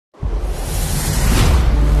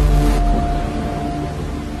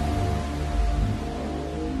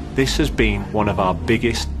This has been one of our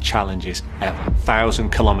biggest challenges ever.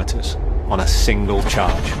 1,000 kilometres on a single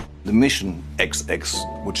charge. The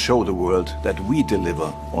MissionXX would show the world that we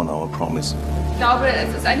deliver on our promise. Ich glaube,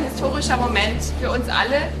 es ist ein historischer Moment für uns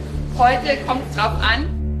alle. Heute kommt es drauf an.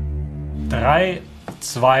 3,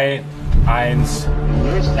 2, 1.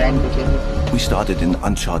 We started in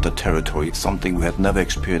uncharted territory, something we had never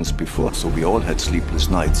experienced before, so we all had sleepless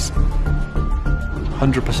nights.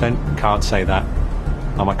 100% can't say that.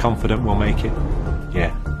 Am I confident we'll make it?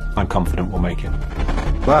 Yeah, I'm confident we'll make it.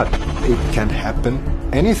 But it can happen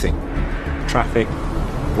anything. Traffic,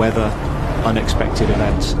 weather, unexpected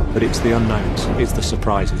events, but it's the unknowns, it's the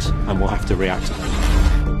surprises, and we'll have to react to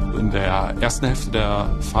them. In der ersten Hälfte der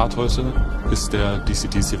Fahrt heute ist der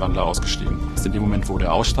DC-DC-Wandler ausgestiegen. In dem Moment, wo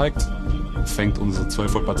der aussteigt, fängt unsere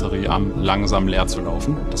 12-Volt-Batterie an, langsam leer zu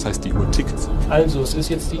laufen. Das heißt, die Uhr tickt. Also, es ist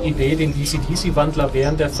jetzt die Idee, den DC-DC-Wandler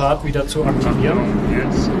während der Fahrt wieder zu aktivieren.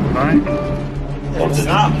 Jetzt rein.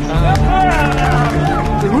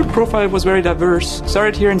 The route profile was very diverse.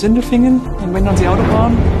 Started here in Sindelfingen and went on the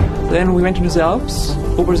Autobahn. Then we went into the Alps,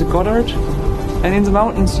 over the Goddard. And in the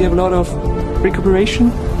mountains you have a lot of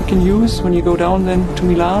recuperation you can use when you go down then to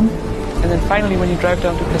Milan. And then finally when you drive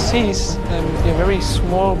down to Cassis, you have very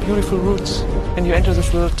small, beautiful routes. And you enter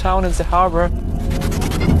this little town in the harbor.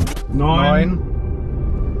 9.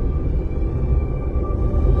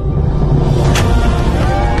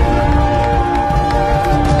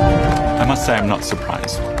 I must say I'm not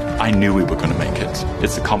surprised. I knew we were going to make it.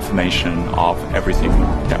 It's a confirmation of everything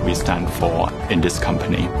that we stand for in this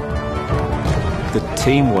company. The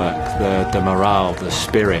teamwork, the morale, the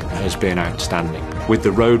spirit has been outstanding. With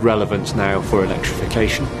the road relevance now for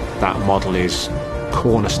electrification, that model is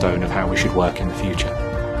cornerstone of how we should work in the future.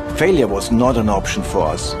 Failure was not an option for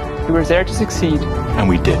us. We were there to succeed. And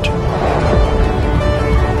we did.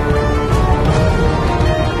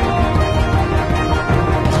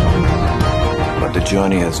 But the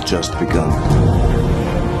journey has just begun.